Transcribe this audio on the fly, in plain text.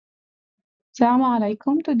Assalamu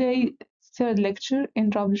alaikum. Today, third lecture in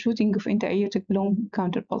troubleshooting of intra-aortic balloon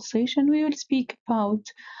counterpulsation. We will speak about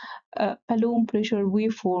balloon pressure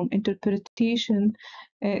waveform interpretation,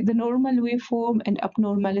 the normal waveform and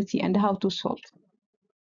abnormality, and how to solve.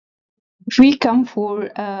 If we come for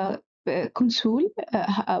console,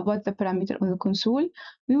 what the parameter of the console,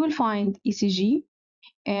 we will find ECG,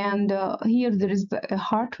 and here there is the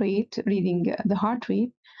heart rate, reading the heart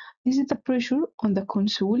rate. This is the pressure on the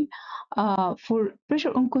console. For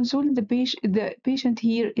pressure on console, the patient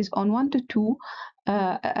here is on 1 to 2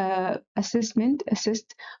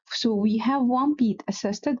 assist. So we have one beat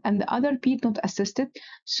assisted and the other beat not assisted.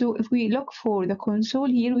 So if we look for the console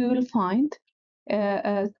here, we will find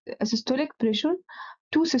a systolic pressure,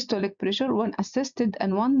 two systolic pressure, one assisted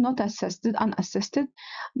and one not assisted, unassisted.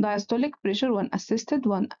 Diastolic pressure, one assisted,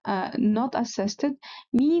 one not assisted.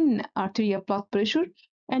 Mean arterial blood pressure,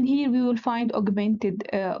 and here we will find augmented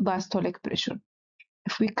diastolic pressure.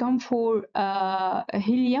 If we come for a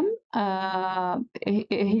helium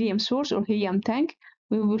source or helium tank,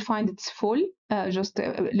 we will find it's full, just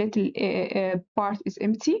a little part is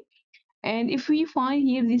empty. And if we find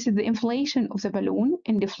here, this is the inflation of the balloon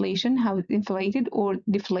and deflation, how it's inflated or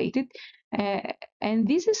deflated. And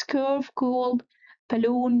this is curve called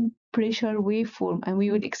balloon pressure waveform, and we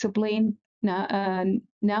will explain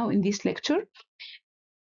now in this lecture.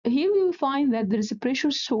 Here we will find that there is a pressure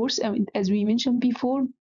source, as we mentioned before,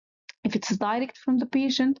 if it's direct from the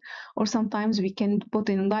patient, or sometimes we can put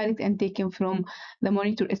in direct and taken from the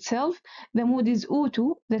monitor itself. The mode is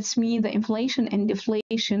O2, that's means the inflation and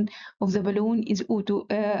deflation of the balloon is O2,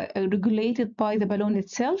 regulated by the balloon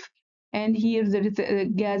itself. And here there is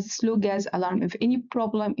a slow gas alarm. If any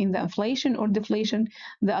problem in the inflation or deflation,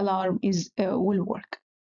 the alarm will work.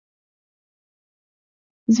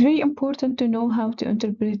 It's very important to know how to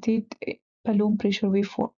interpret balloon pressure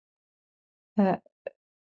waveform.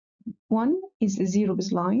 One is the zero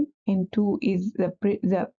baseline, and two is the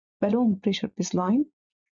balloon pressure baseline.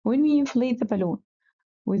 When we inflate the balloon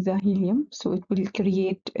with the helium, so it will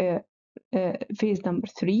create phase number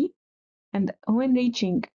 3, and when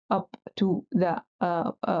reaching up to the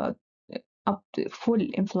up to full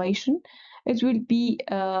inflation, it will be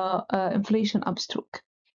inflation upstroke.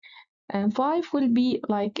 And 5 will be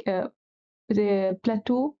like the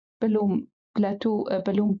balloon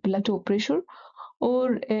plateau pressure,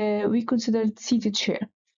 or we consider it seated chair.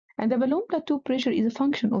 And the balloon plateau pressure is a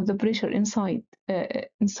function of the pressure inside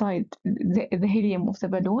the helium of the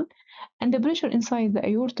balloon, and the pressure inside the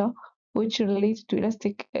aorta, which relates to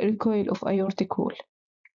elastic recoil of aortic wall.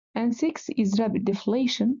 And 6 is rapid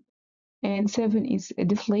deflation, and 7 is a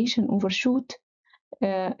deflation overshoot,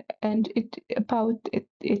 and it about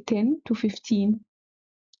 10 to 15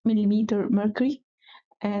 millimeter mercury,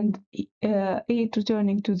 and 8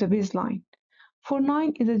 returning to the baseline. For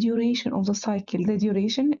 9 is the duration of the cycle, the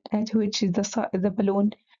duration at which the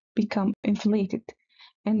balloon become inflated.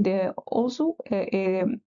 And also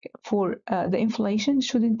for the inflation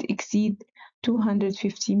shouldn't exceed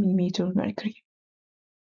 250 millimeter mercury.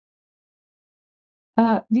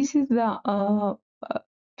 This is the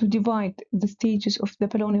to divide the stages of the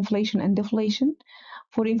balloon inflation and deflation.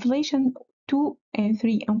 For inflation 2 and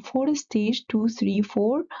 3 and 4 stage 2, 3,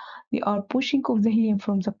 4, they are pushing of the helium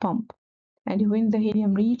from the pump. And when the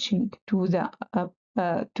helium reaching to the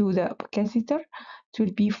catheter, it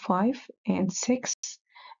will be 5 and 6,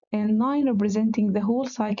 and 9 representing the whole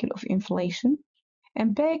cycle of inflation,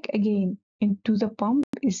 and back again into the pump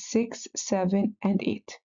is 6, 7, and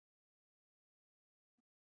 8.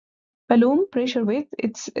 Balloon pressure width,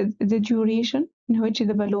 it's the duration in which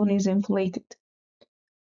the balloon is inflated.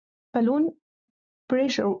 Balloon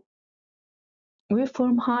pressure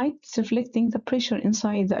waveform height is reflecting the pressure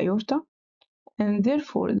inside the aorta, and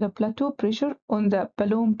therefore the plateau pressure on the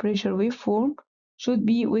balloon pressure waveform should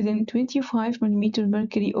be within 25 mm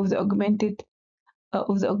mercury of the augmented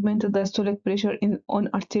diastolic pressure on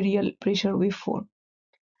arterial pressure waveform.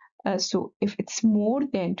 So if it's more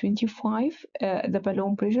than 25, the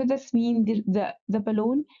balloon pressure, that means the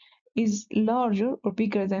balloon is larger or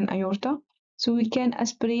bigger than aorta, so we can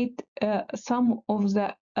aspirate some of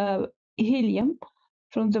the helium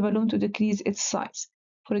from the balloon to decrease its size.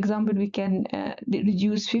 For example, we can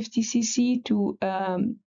reduce 50 cc to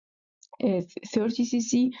 30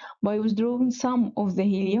 cc by withdrawing some of the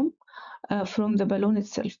helium from the balloon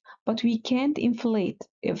itself, but we can't inflate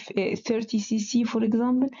if 30 cc, for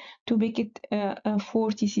example, to make it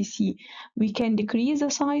 40 cc. We can decrease the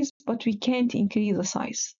size, but we can't increase the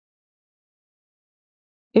size.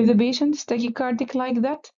 If the patient is tachycardic like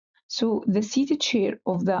that, so the seated chair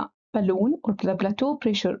of the balloon or the plateau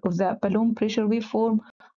pressure of the balloon pressure waveform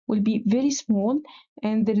will be very small,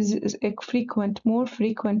 and there is a more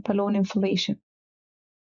frequent balloon inflation.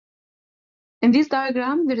 In this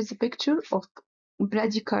diagram, there is a picture of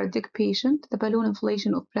bradycardic patient, the balloon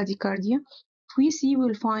inflation of bradycardia. If we see,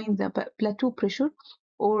 we'll find the plateau pressure,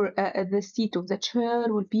 or the seat of the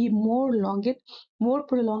chair will be more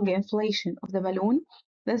prolonged inflation of the balloon.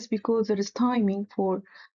 That's because there is timing for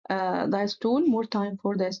diastole, more time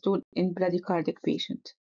for diastole in bradycardic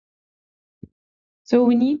patient. So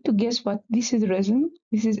we need to guess what this is rhythm.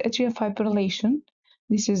 This is atrial fibrillation.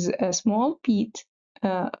 This is a small beat,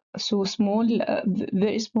 so small,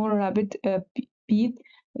 very small rapid beat.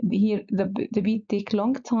 Here the beat take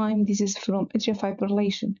long time. This is from atrial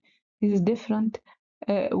fibrillation. This is different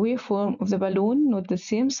waveform of the balloon, not the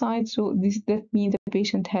same side. So that means the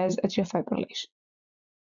patient has atrial fibrillation.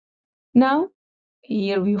 Now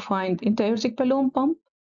here we find intra-aortic balloon pump.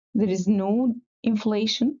 There is no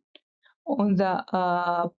inflation on the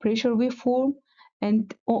pressure waveform,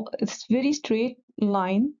 and it's very straight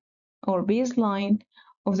line or baseline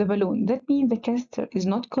of the balloon. That means the catheter is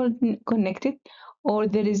not connected, or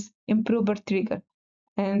there is improper trigger,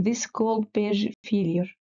 and this is called page failure.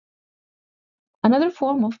 Another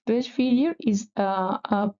form of page failure is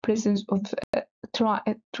a presence of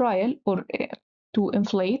trial or to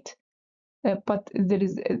inflate, but there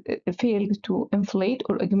is a failed to inflate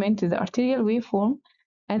or augment the arterial waveform,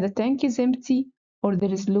 and the tank is empty, or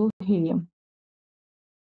there is low helium.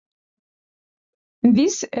 In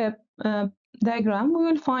this diagram, we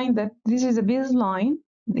will find that this is a baseline.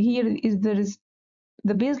 Here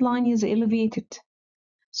the baseline is elevated,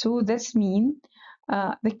 so that's mean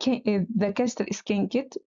the catheter is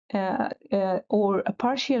kinked, or a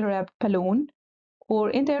partial wrapped balloon, or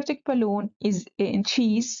intra-aortic balloon is in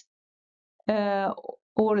cheese,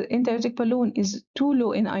 or intra-aortic balloon is too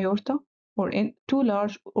low in aorta, or too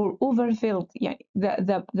large, or overfilled. Yeah,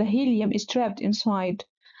 the helium is trapped inside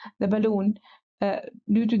the balloon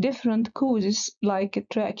due to different causes like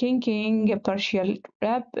kinking, partial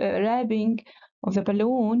wrapping of the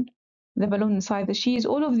balloon inside the cheese.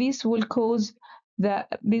 All of these will cause the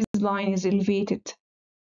baseline is elevated.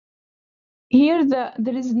 Here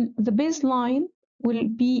the baseline will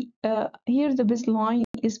be here the baseline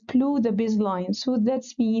is below the baseline, so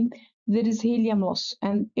that's mean there is helium loss,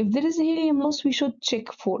 and if there is helium loss, we should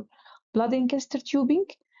check for blood in catheter tubing,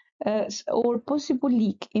 or possible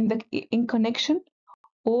leak in connection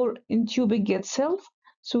or in tubing itself,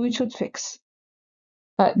 so we should fix.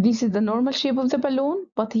 This is the normal shape of the balloon,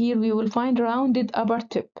 but here we will find rounded upper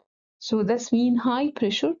tip, so that's mean high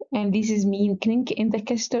pressure, and this is mean kink in the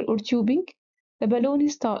catheter or tubing. The balloon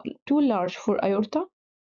is too large for aorta,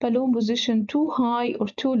 balloon position too high or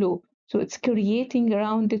too low, so it's creating a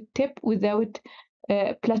rounded tip without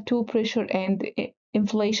plateau pressure and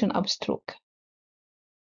inflation upstroke.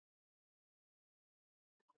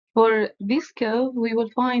 For this curve, we will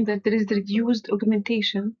find that there is reduced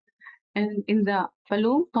augmentation, and in the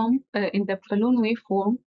balloon pump, in the balloon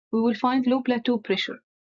waveform, we will find low plateau pressure.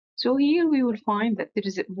 So here we will find that there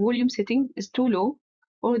is a volume setting is too low,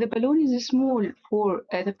 or the balloon is small for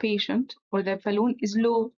the patient, or the balloon is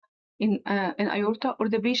low in aorta, or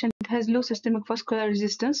the patient has low systemic vascular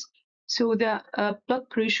resistance. So the blood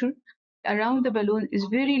pressure around the balloon is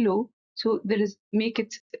very low, so there is make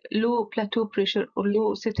it low plateau pressure or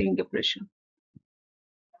low setting pressure.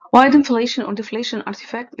 Wide inflation or deflation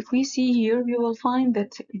artifact. If we see here, we will find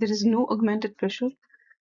that there is no augmented pressure.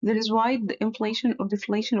 There is wide inflation or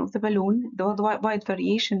deflation of the balloon, the wide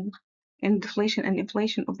variation in deflation and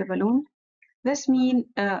inflation of the balloon. This means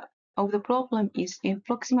of the problem is in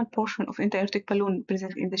proximal portion of intra-aortic balloon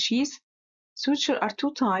present in the sheath. Sutures are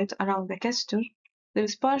too tight around the catheter. There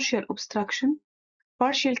is partial obstruction,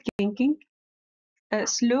 partial kinking,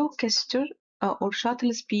 slow catheter or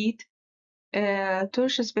shuttle speed,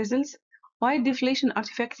 tortuous vessels. Wide deflation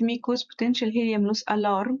artifact may cause potential helium loss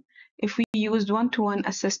alarm if we used one-to-one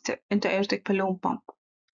assist intra-aortic balloon pump.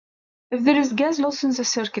 If there is gas loss in the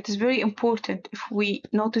circuit, it's very important. If we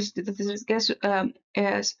notice that there is gas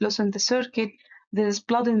loss in the circuit, there is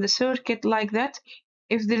blood in the circuit like that.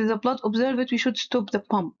 If there is a blood observed, we should stop the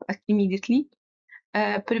pump immediately.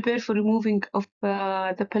 Prepare for removing of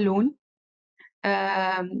the balloon.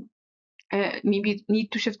 Maybe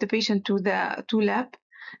need to shift the patient to the lab.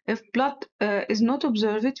 If blood is not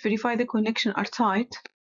observed, verify the connection are tight.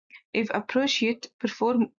 If appropriate,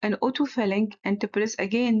 perform an auto-filling and to press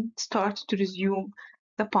again, start to resume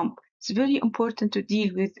the pump. It's very important to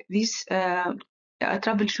deal with this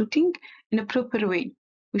troubleshooting in a proper way.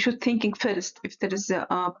 We should thinking first if there is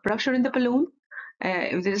a pressure in the balloon,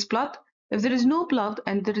 if there is blood. If there is no blood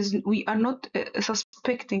and we are not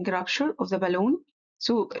suspecting rupture of the balloon,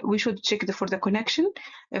 So we should check for the connection.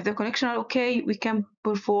 If the connection are okay, we can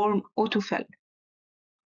perform autofill.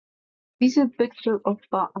 This is a picture of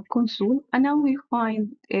a console, and now we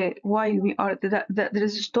find why we are there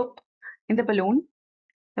is a stop in the balloon.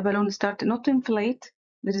 The balloon start not to inflate.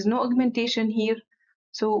 There is no augmentation here.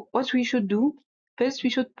 So what we should do, first we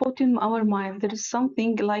should put in our mind there is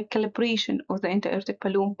something like calibration of the inter-aortic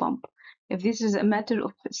balloon pump. If this is a matter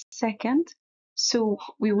of a second, so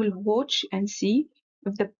we will watch and see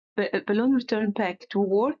if the balloon return back to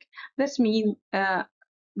work. That means there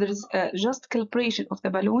is just calibration of the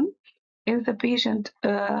balloon. If the patient,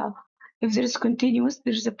 if there is continuous,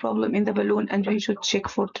 there is a problem in the balloon, and we should check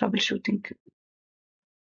for troubleshooting.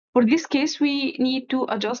 For this case, we need to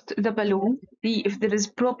adjust the balloon, see if there is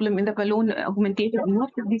problem in the balloon augmentation or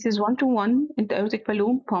not. This is one-to-one inter-aortic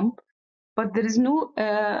balloon pump, but there is no,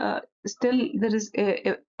 still there is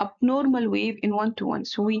a abnormal wave in one-to-one.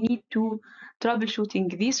 So we need to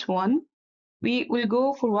troubleshooting this one. We will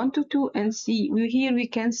go for 1 to 2 and see. Here we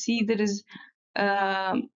can see there is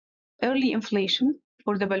early inflation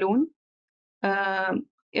for the balloon,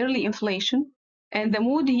 early inflation, and the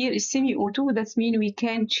mode here is semi-auto. That means we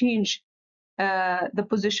can change the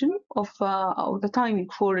position of the timing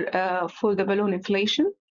for the balloon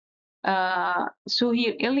inflation. So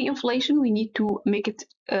here, early inflation, we need to make it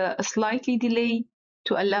a slightly delay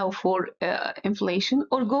to allow for inflation,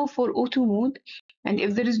 or go for auto mode. And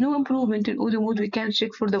if there is no improvement in auto mode, we can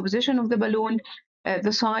check for the position of the balloon,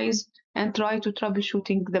 the size, and try to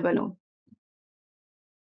troubleshooting the balloon.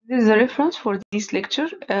 This is a reference for this lecture,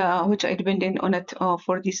 which I depended on it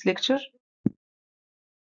for this lecture.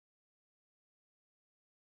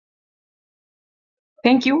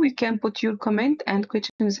 Thank you. You can put your comment and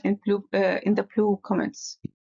questions in the blue comments.